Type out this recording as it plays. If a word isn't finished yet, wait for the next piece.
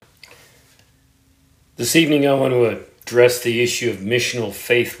This evening, I want to address the issue of missional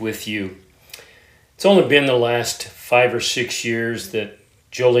faith with you. It's only been the last 5 or 6 years that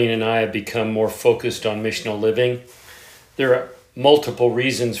Jolene and I have become more focused on missional living. There are multiple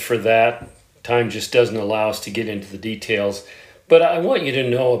reasons for that. Time just doesn't allow us to get into the details. But I want you to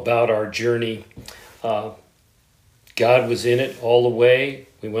know about our journey. God was in it all the way.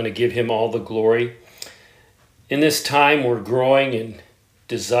 We want to give him all the glory. In this time, we're growing in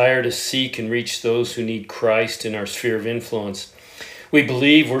desire to seek and reach those who need Christ in our sphere of influence. We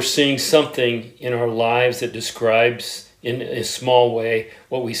believe we're seeing something in our lives that describes in a small way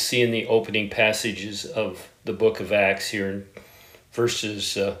what we see in the opening passages of the book of Acts here in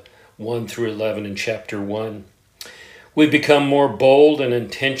verses 1 through 11 in chapter 1. We've become more bold and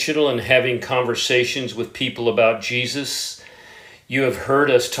intentional in having conversations with people about Jesus. You have heard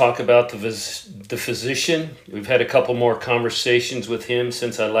us talk about the physician. We've had a couple more conversations with him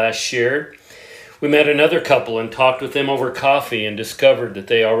since I last shared. We met another couple and talked with them over coffee and discovered that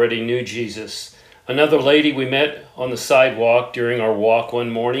they already knew Jesus. Another lady we met on the sidewalk during our walk one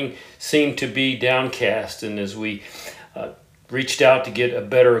morning seemed to be downcast, and as we reached out to get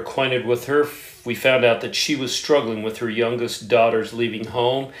better acquainted with her, we found out that she was struggling with her youngest daughter's leaving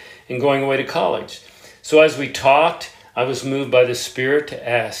home and going away to college. So as we talked, I was moved by the Spirit to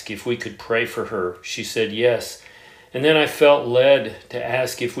ask if we could pray for her. She said yes. And then I felt led to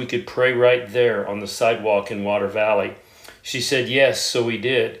ask if we could pray right there on the sidewalk in Water Valley. She said yes, so we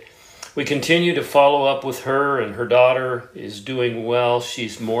did. We continue to follow up with her, and her daughter is doing well.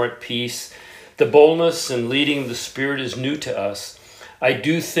 She's more at peace. The boldness and leading of the Spirit is new to us. I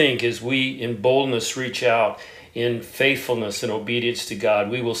do think as we in boldness reach out in faithfulness and obedience to God,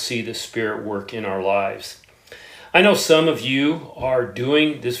 we will see the Spirit work in our lives. I know some of you are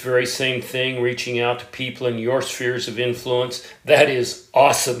doing this very same thing, reaching out to people in your spheres of influence. That is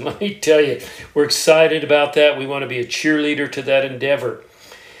awesome. Let me tell you, we're excited about that. We want to be a cheerleader to that endeavor.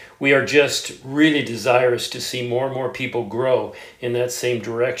 We are just really desirous to see more and more people grow in that same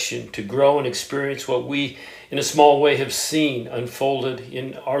direction, to grow and experience what we, in a small way, have seen unfolded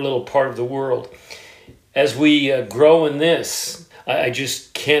in our little part of the world. As we grow in this, I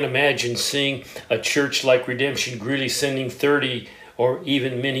just can't imagine seeing a church like Redemption Greeley sending 30 or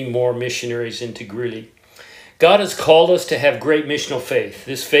even many more missionaries into Greeley. God has called us to have great missional faith.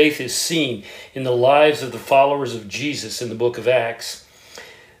 This faith is seen in the lives of the followers of Jesus in the book of Acts.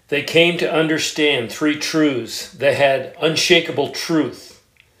 They came to understand 3 truths. They had unshakable truth,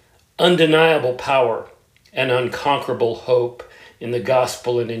 undeniable power, and unconquerable hope in the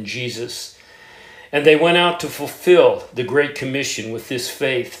gospel and in Jesus. And they went out to fulfill the Great Commission with this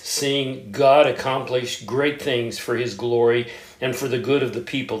faith, seeing God accomplish great things for his glory and for the good of the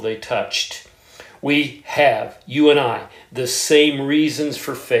people they touched. We have, you and I, the same reasons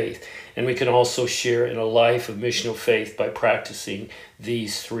for faith, and we can also share in a life of missional faith by practicing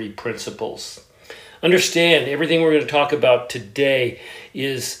these 3 principles. Understand, everything we're going to talk about today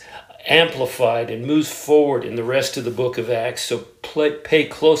is amplified and moves forward in the rest of the book of Acts, so pay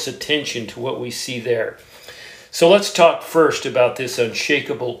close attention to what we see there. So let's talk first about this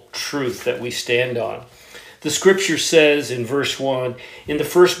unshakable truth that we stand on. The scripture says in verse 1, "In the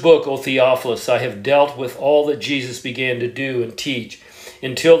first book, O Theophilus, I have dealt with all that Jesus began to do and teach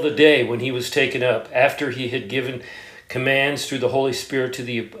until the day when he was taken up, after he had given commands through the Holy Spirit to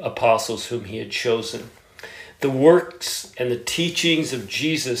the apostles whom he had chosen." The works and the teachings of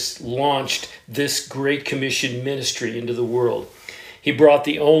Jesus launched this Great Commission ministry into the world. He brought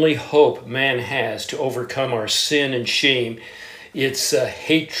the only hope man has to overcome our sin and shame, its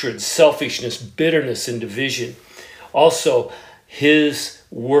hatred, selfishness, bitterness, and division. Also, his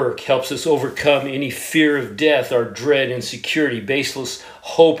work helps us overcome any fear of death, our dread, insecurity, baseless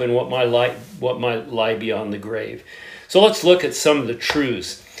hope, and what might lie beyond the grave. So let's look at some of the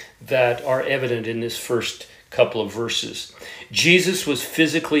truths that are evident in this first couple of verses. Jesus was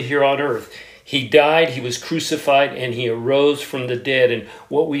physically here on earth. He died, he was crucified, and he arose from the dead. And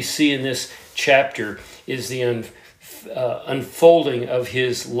what we see in this chapter is the unfolding of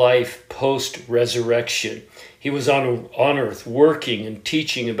his life post-resurrection. He was on earth working and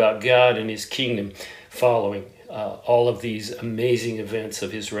teaching about God and his kingdom following all of these amazing events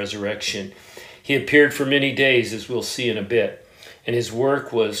of his resurrection. He appeared for many days, as we'll see in a bit, and his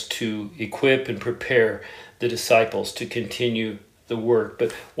work was to equip and prepare the disciples to continue the work.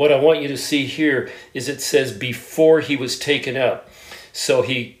 But what I want you to see here is it says before he was taken up. So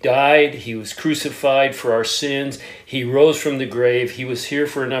he died, he was crucified for our sins, he rose from the grave, he was here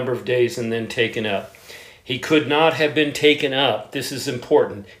for a number of days and then taken up. He could not have been taken up, this is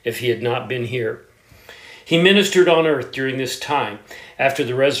important, if he had not been here. He ministered on earth during this time. After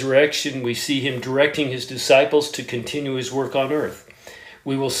the resurrection, we see him directing his disciples to continue his work on earth.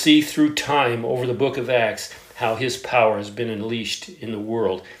 We will see through time over the book of Acts how his power has been unleashed in the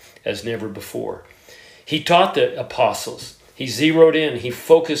world as never before. He taught the apostles. He zeroed in. He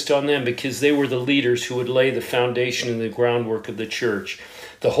focused on them because they were the leaders who would lay the foundation and the groundwork of the church.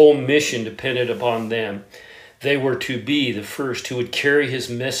 The whole mission depended upon them. They were to be the first who would carry his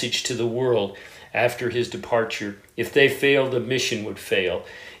message to the world after his departure. If they failed, the mission would fail.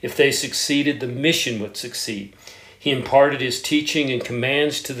 If they succeeded, the mission would succeed. He imparted his teaching and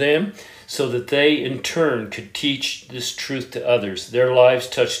commands to them so that they in turn could teach this truth to others. Their lives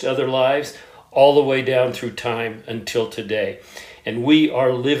touched other lives all the way down through time until today. And we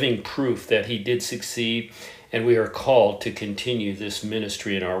are living proof that he did succeed, and we are called to continue this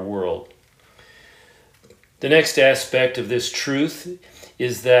ministry in our world. The next aspect of this truth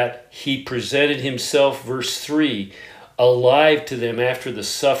is that he presented himself, verse 3, alive to them after the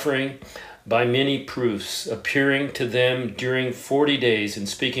suffering by many proofs, appearing to them during 40 days and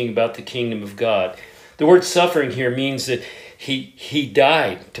speaking about the kingdom of God. The word suffering here means that he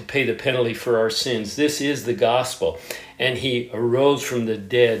died to pay the penalty for our sins. This is the gospel. And he arose from the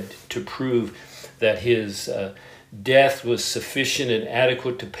dead to prove that his death was sufficient and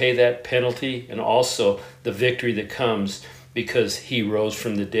adequate to pay that penalty, and also the victory that comes because he rose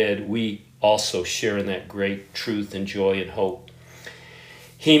from the dead. We also share in that great truth and joy and hope.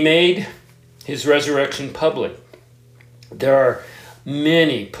 He made his resurrection public. There are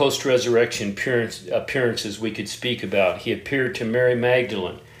many post-resurrection appearances we could speak about. He appeared to Mary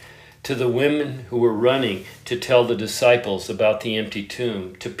Magdalene, to the women who were running to tell the disciples about the empty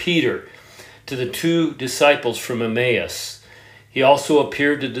tomb, to Peter, to the 2 disciples from Emmaus. He also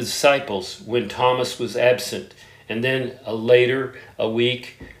appeared to the disciples when Thomas was absent, and then a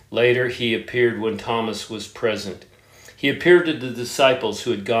week later, he appeared when Thomas was present. He appeared to the disciples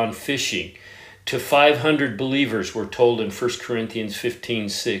who had gone fishing. To 500 believers, we're told in 1 Corinthians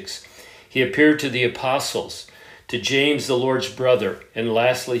 15:6. He appeared to the apostles, to James, the Lord's brother, and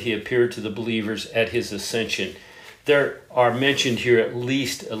lastly, he appeared to the believers at his ascension. There are mentioned here at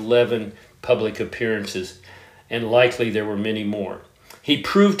least 11 public appearances, and likely there were many more. He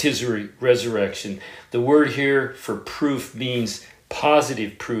proved his resurrection. The word here for proof means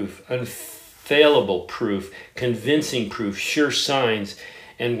positive proof, unfailable proof, convincing proof, sure signs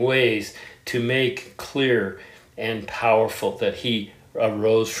and ways to make clear and powerful that he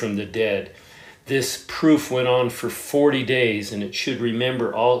arose from the dead. This proof went on for 40 days, and we should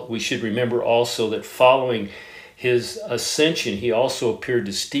remember also that following his ascension, he also appeared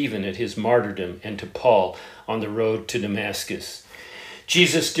to Stephen at his martyrdom and to Paul on the road to Damascus.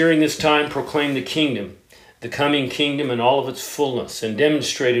 Jesus during this time proclaimed the kingdom, the coming kingdom in all of its fullness, and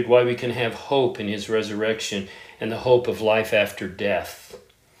demonstrated why we can have hope in his resurrection and the hope of life after death.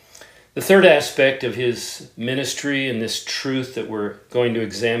 The third aspect of his ministry and this truth that we're going to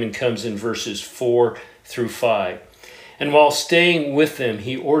examine comes in verses 4 through 5. And while staying with them,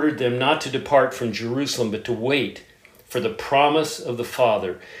 he ordered them not to depart from Jerusalem, but to wait for the promise of the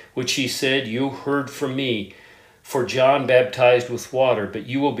Father, which he said, "You heard from me, for John baptized with water, but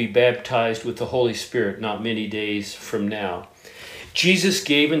you will be baptized with the Holy Spirit not many days from now." Jesus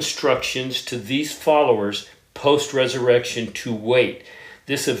gave instructions to these followers post-resurrection to wait.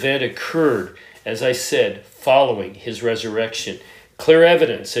 This event occurred, as I said, following his resurrection. Clear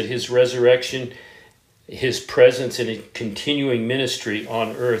evidence that his resurrection, his presence in a continuing ministry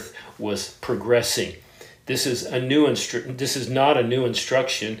on earth was progressing. This is not a new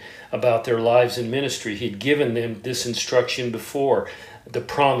instruction about their lives and ministry. He'd given them this instruction before, the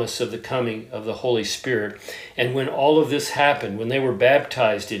promise of the coming of the Holy Spirit. And when all of this happened, when they were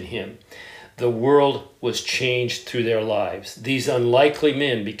baptized in him, the world was changed through their lives. These unlikely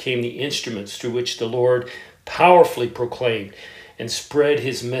men became the instruments through which the Lord powerfully proclaimed and spread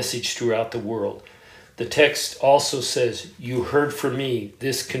his message throughout the world. The text also says, "You heard from me."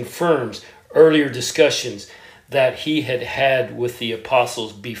 This confirms earlier discussions that he had had with the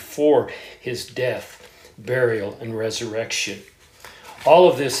apostles before his death, burial, and resurrection. All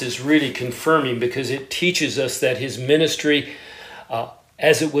of this is really confirming because it teaches us that his ministry,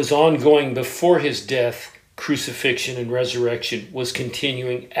 as it was ongoing before his death, crucifixion, and resurrection, was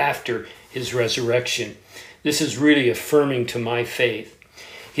continuing after his resurrection. This is really affirming to my faith.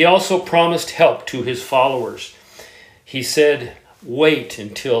 He also promised help to his followers. He said, wait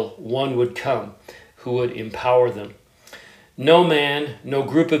until one would come who would empower them. No man, no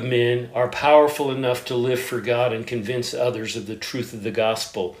group of men are powerful enough to live for God and convince others of the truth of the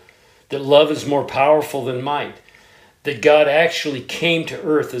gospel, that love is more powerful than might, that God actually came to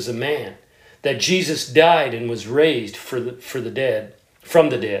earth as a man, that Jesus died and was raised from the dead,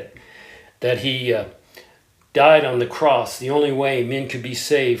 that he died on the cross, the only way men could be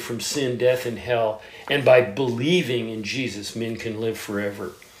saved from sin, death, and hell, and by believing in Jesus, men can live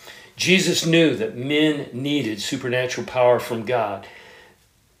forever. Jesus knew that men needed supernatural power from God.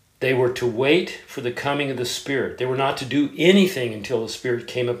 They were to wait for the coming of the Spirit. They were not to do anything until the Spirit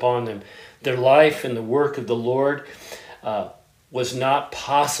came upon them. Their life and the work of the Lord was not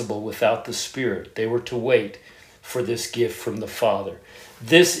possible without the Spirit. They were to wait for this gift from the Father.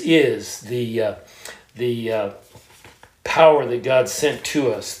 This is the power that God sent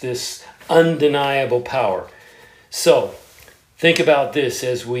to us, this undeniable power. So, think about this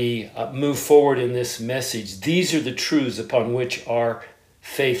as we move forward in this message. These are the truths upon which our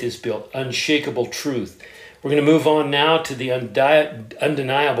faith is built, unshakable truth. We're going to move on now to the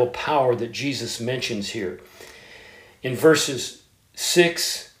undeniable power that Jesus mentions here. In verses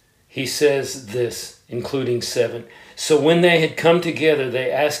 6, he says this, including 7. So when they had come together,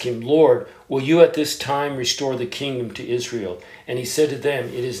 they asked him, Lord, will you at this time restore the kingdom to Israel? And he said to them,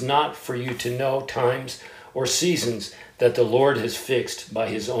 it is not for you to know times or seasons that the Lord has fixed by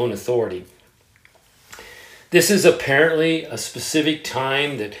his own authority. This is apparently a specific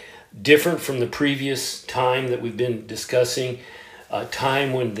time that different from the previous time that we've been discussing, a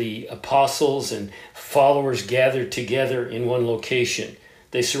time when the apostles and followers gathered together in one location.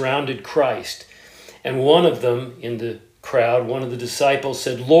 They surrounded Christ. And one of them in the crowd, one of the disciples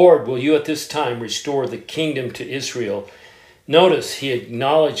said, Lord, will you at this time restore the kingdom to Israel? Notice he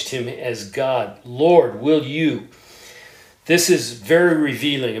acknowledged him as God. Lord, will you? This is very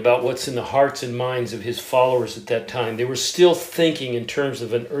revealing about what's in the hearts and minds of his followers at that time. They were still thinking in terms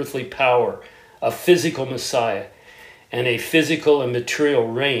of an earthly power, a physical Messiah, and a physical and material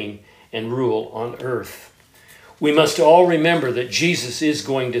reign and rule on earth. We must all remember that Jesus is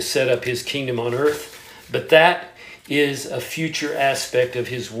going to set up his kingdom on earth, but that is a future aspect of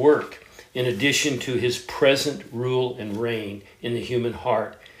his work, in addition to his present rule and reign in the human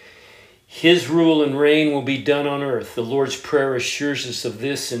heart. His rule and reign will be done on earth. The Lord's Prayer assures us of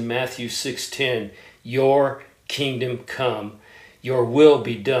this in Matthew 6:10. Your kingdom come, your will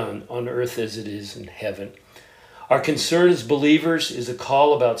be done on earth as it is in heaven. Our concern as believers is a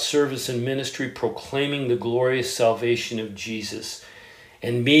call about service and ministry, proclaiming the glorious salvation of Jesus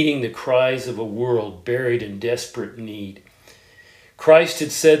and meeting the cries of a world buried in desperate need. Christ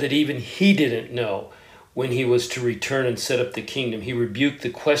had said that even he didn't know when he was to return and set up the kingdom. He rebuked the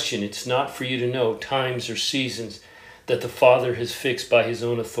question, it's not for you to know times or seasons that the Father has fixed by his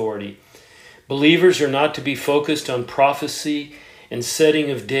own authority. Believers are not to be focused on prophecy and setting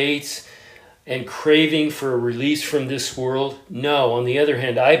of dates and craving for a release from this world. No, on the other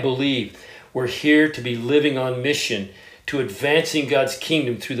hand, I believe we're here to be living on mission to advancing God's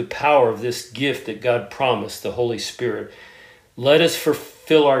kingdom through the power of this gift that God promised, the Holy Spirit. Let us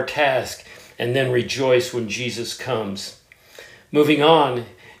fulfill our task and then rejoice when Jesus comes. Moving on,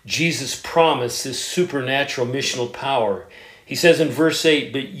 Jesus promised this supernatural missional power. He says in verse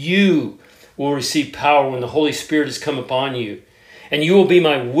 8, but you will receive power when the Holy Spirit has come upon you, and you will be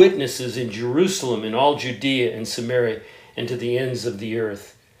my witnesses in Jerusalem, in all Judea and Samaria, and to the ends of the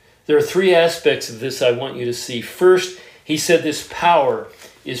earth. There are three aspects of this I want you to see. First, he said this power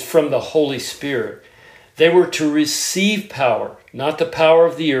is from the Holy Spirit. They were to receive power, not the power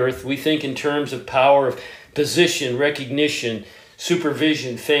of the earth. We think in terms of power of position, recognition,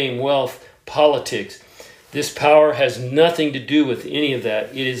 supervision, fame, wealth, politics. This power has nothing to do with any of that.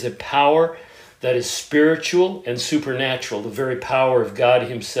 It is a power that is spiritual and supernatural, the very power of God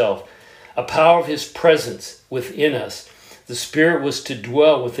himself, a power of his presence within us. The Spirit was to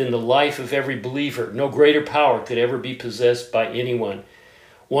dwell within the life of every believer. No greater power could ever be possessed by anyone.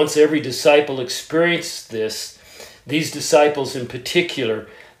 Once every disciple experienced this, these disciples in particular,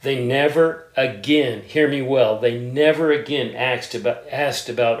 they never again, hear me well, they never again asked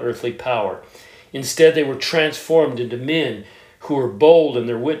about earthly power. Instead, they were transformed into men who were bold in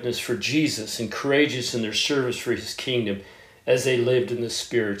their witness for Jesus and courageous in their service for his kingdom as they lived in the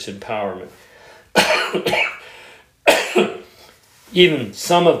Spirit's empowerment. Even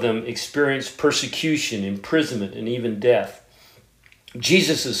some of them experienced persecution, imprisonment, and even death.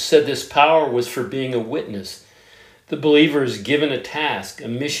 Jesus has said this power was for being a witness. The believer is given a task, a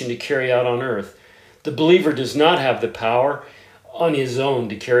mission to carry out on earth. The believer does not have the power on his own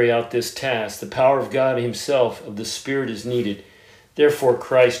to carry out this task. The power of God himself, of the Spirit, is needed. Therefore,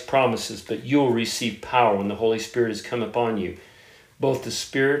 Christ promises, but you will receive power when the Holy Spirit has come upon you. Both the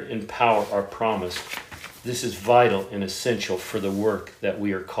Spirit and power are promised. This is vital and essential for the work that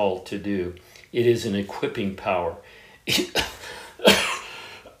we are called to do. It is an equipping power.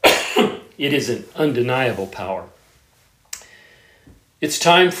 It is an undeniable power. It's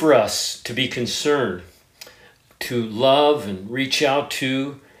time for us to be concerned, to love and reach out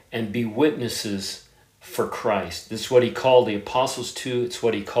to and be witnesses for Christ. This is what he called the apostles to. It's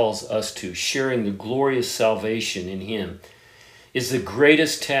what he calls us to. Sharing the glorious salvation in him is the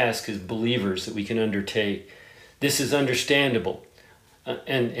greatest task as believers that we can undertake. This is understandable.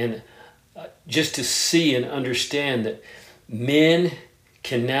 And just to see and understand that men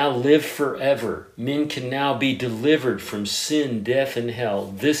can now live forever. Men can now be delivered from sin, death, and hell.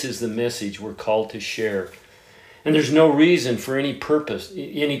 This is the message we're called to share. And there's no reason for any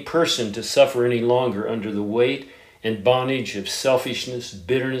person to suffer any longer under the weight and bondage of selfishness,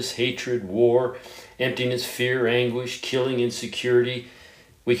 bitterness, hatred, war, emptiness, fear, anguish, killing, insecurity.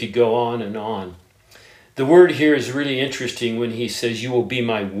 We could go on and on. The word here is really interesting when he says, you will be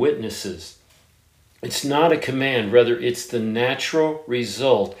my witnesses. It's not a command, rather it's the natural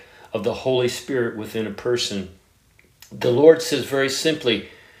result of the Holy Spirit within a person. The Lord says very simply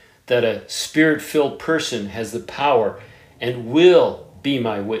that a Spirit-filled person has the power and will be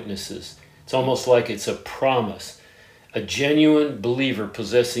my witnesses. It's almost like it's a promise. A genuine believer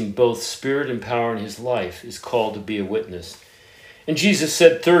possessing both spirit and power in his life is called to be a witness. And Jesus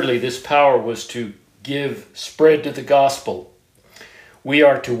said, thirdly, this power was to spread to the gospel. We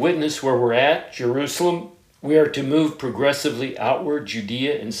are to witness where we're at, Jerusalem. We are to move progressively outward,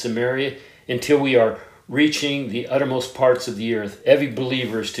 Judea and Samaria, until we are reaching the uttermost parts of the earth. Every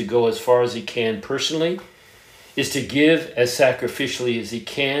believer is to go as far as he can personally, is to give as sacrificially as he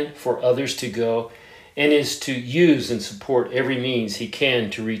can for others to go, and is to use and support every means he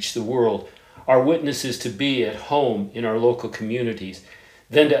can to reach the world. Our witness is to be at home in our local communities,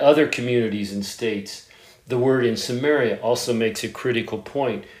 then to other communities and states. The word in Samaria also makes a critical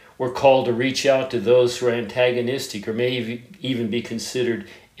point. We're called to reach out to those who are antagonistic or may even be considered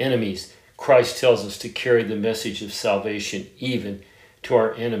enemies. Christ tells us to carry the message of salvation even to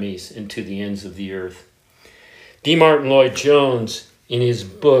our enemies and to the ends of the earth. D. Martin Lloyd-Jones, in his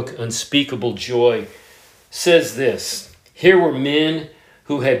book Unspeakable Joy, says this: here were men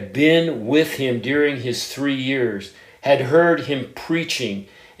who had been with him during his 3 years, had heard him preaching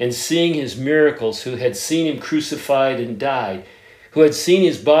and seeing his miracles, who had seen him crucified and died, who had seen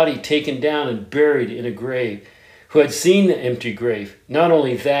his body taken down and buried in a grave, who had seen the empty grave. Not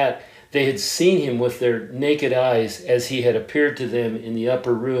only that, they had seen him with their naked eyes as he had appeared to them in the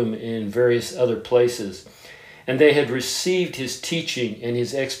upper room and in various other places. And they had received his teaching and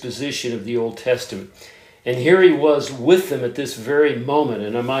his exposition of the Old Testament. And here he was with them at this very moment,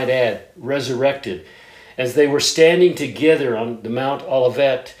 and I might add, resurrected, as they were standing together on the Mount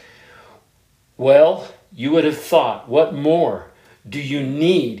Olivet. Well, you would have thought, what more do you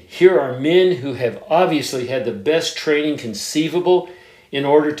need? Here are men who have obviously had the best training conceivable in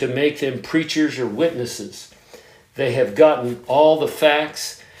order to make them preachers or witnesses. They have gotten all the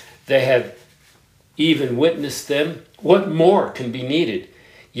facts. They have even witnessed them. What more can be needed?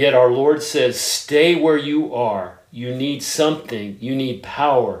 Yet our Lord says, stay where you are. You need something. You need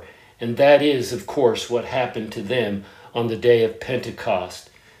power. And that is, of course, what happened to them on the day of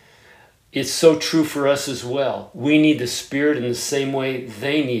Pentecost. It's so true for us as well. We need the Spirit in the same way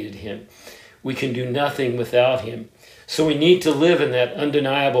they needed him. We can do nothing without him. So we need to live in that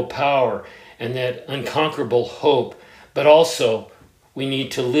undeniable power and that unconquerable hope. But also, we need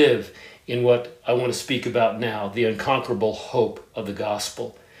to live in what I want to speak about now, the unconquerable hope of the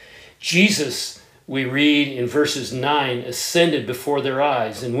gospel. Jesus, we read in verses 9, ascended before their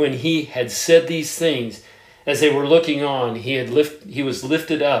eyes. And when he had said these things, as they were looking on, he was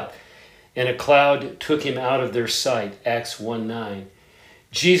lifted up, and a cloud took him out of their sight. Acts 1:9.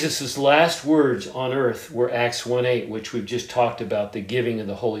 Jesus' last words on earth were Acts 1:8, which we've just talked about, the giving of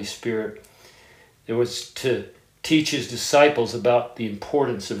the Holy Spirit. It was to teach his disciples about the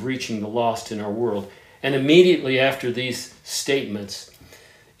importance of reaching the lost in our world. And immediately after these statements,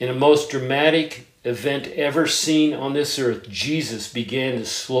 in a most dramatic event ever seen on this earth, Jesus began to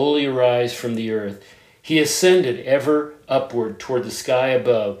slowly rise from the earth. He ascended ever upward toward the sky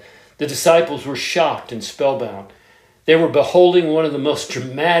above. The disciples were shocked and spellbound. They were beholding one of the most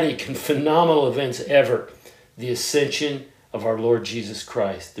dramatic and phenomenal events ever, the ascension of our Lord Jesus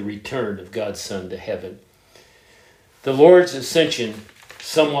Christ, the return of God's Son to heaven. The Lord's ascension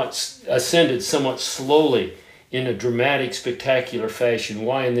ascended somewhat slowly in a dramatic, spectacular fashion.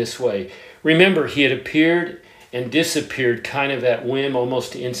 Why in this way? Remember, he had appeared and disappeared kind of at whim,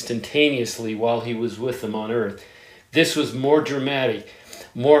 almost instantaneously while he was with them on earth. This was more dramatic,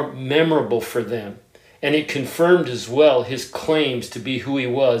 more memorable for them. And it confirmed as well his claims to be who he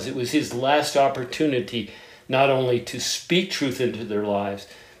was. It was his last opportunity not only to speak truth into their lives,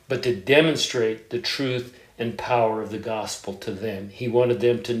 but to demonstrate the truth and power of the gospel to them. He wanted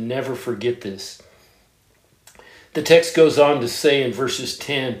them to never forget this. The text goes on to say in verses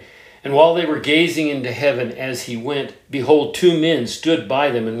 10, "And while they were gazing into heaven as he went, behold, two men stood by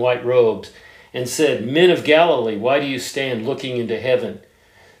them in white robes, and said, 'Men of Galilee, why do you stand looking into heaven?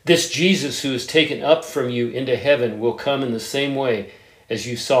 This Jesus who is taken up from you into heaven will come in the same way as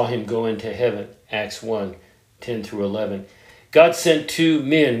you saw him go into heaven.'" Acts 1, 10 through 11. God sent two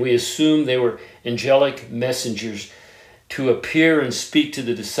men, we assume they were angelic messengers, to appear and speak to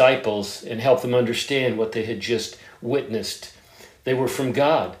the disciples and help them understand what they had just witnessed. They were from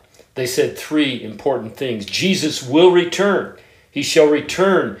God. They said three important things. Jesus will return. He shall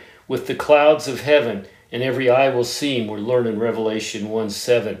return with the clouds of heaven, and every eye will see him. We're learning Revelation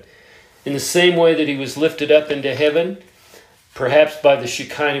 1:7. In the same way that he was lifted up into heaven, perhaps by the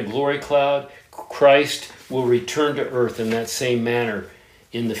Shekinah glory cloud, Christ will return to earth in that same manner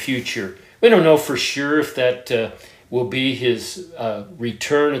in the future. We don't know for sure if that will be his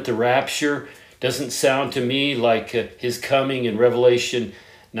return at the rapture. Doesn't sound to me like his coming in Revelation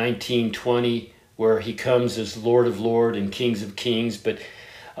 19:20, where he comes as Lord of Lords and Kings of Kings. But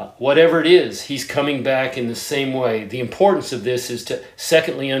whatever it is, he's coming back in the same way. The importance of this is to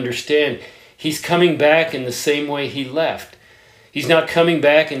secondly understand he's coming back in the same way he left. He's not coming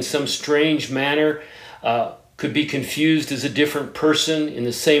back in some strange manner, could be confused as a different person. In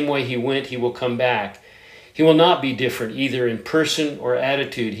the same way he went, he will come back. He will not be different either in person or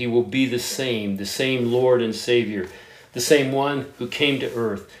attitude. He will be the same Lord and Savior, the same one who came to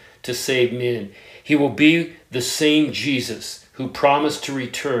earth to save men. He will be the same Jesus who promised to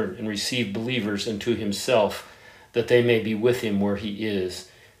return and receive believers unto himself, that they may be with him where he is.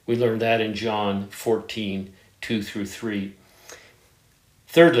 We learned that in John 14, 2 through 3.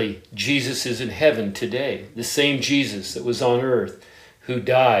 Thirdly, Jesus is in heaven today. The same Jesus that was on earth, who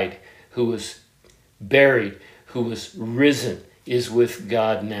died, who was buried, who was risen, is with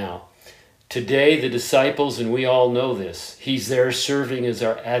God now. Today, the disciples, and we all know this, he's there serving as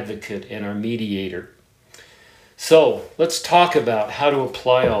our advocate and our mediator. So let's talk about how to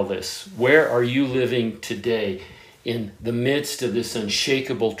apply all this. Where are you living today in the midst of this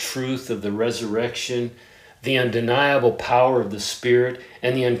unshakable truth of the resurrection, the undeniable power of the Spirit,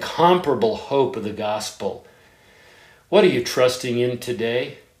 and the incomparable hope of the gospel? What are you trusting in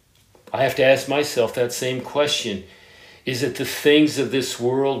today? I have to ask myself that same question. Is it the things of this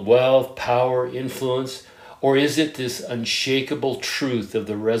world, wealth, power, influence, or is it this unshakable truth of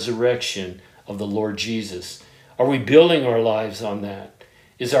the resurrection of the Lord Jesus? Are we building our lives on that?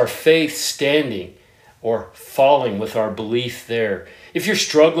 Is our faith standing or falling with our belief there? If you're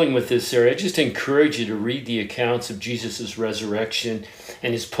struggling with this area, I just encourage you to read the accounts of Jesus' resurrection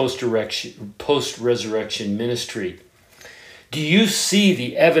and his post-resurrection ministry. Do you see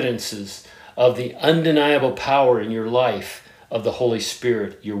the evidences of the undeniable power in your life of the Holy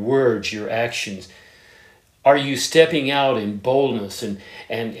Spirit, your words, your actions? Are you stepping out in boldness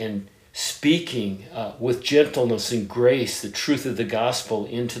and speaking with gentleness and grace the truth of the gospel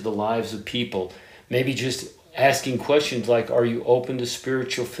into the lives of people? Maybe just asking questions like, are you open to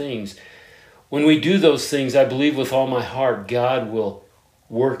spiritual things? When we do those things, I believe with all my heart, God will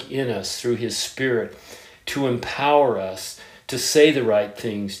work in us through his Spirit to empower us to say the right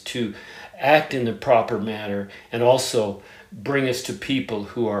things, to act in the proper manner, and also bring us to people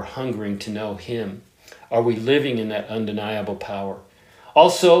who are hungering to know him. Are we living in that undeniable power?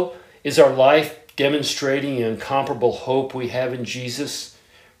 Also, is our life demonstrating the incomparable hope we have in Jesus?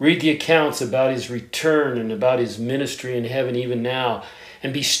 Read the accounts about his return and about his ministry in heaven even now,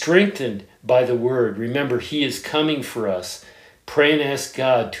 and be strengthened by the word. Remember, he is coming for us. Pray and ask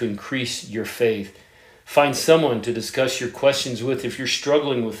God to increase your faith. Find someone to discuss your questions with if you're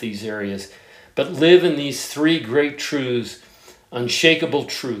struggling with these areas. But live in these three great truths: unshakable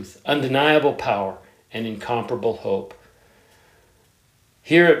truth, undeniable power, and incomparable hope.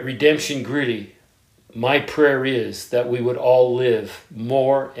 Here at Redemption Gritty, my prayer is that we would all live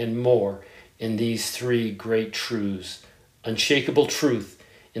more and more in these three great truths: unshakable truth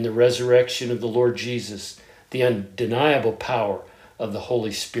in the resurrection of the Lord Jesus, the undeniable power of the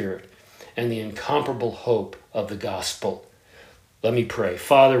Holy Spirit, and the incomparable hope of the gospel. Let me pray.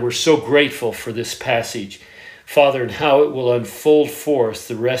 Father, we're so grateful for this passage, Father, and how it will unfold for us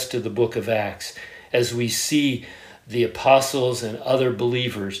the rest of the book of Acts as we see the apostles and other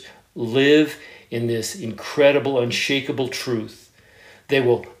believers live in this incredible, unshakable truth. They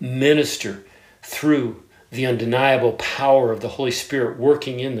will minister through the undeniable power of the Holy Spirit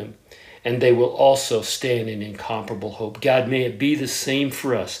working in them, and they will also stand in incomparable hope. God, may it be the same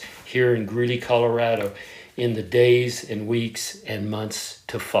for us here in Greeley, Colorado. in the days and weeks and months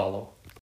to follow.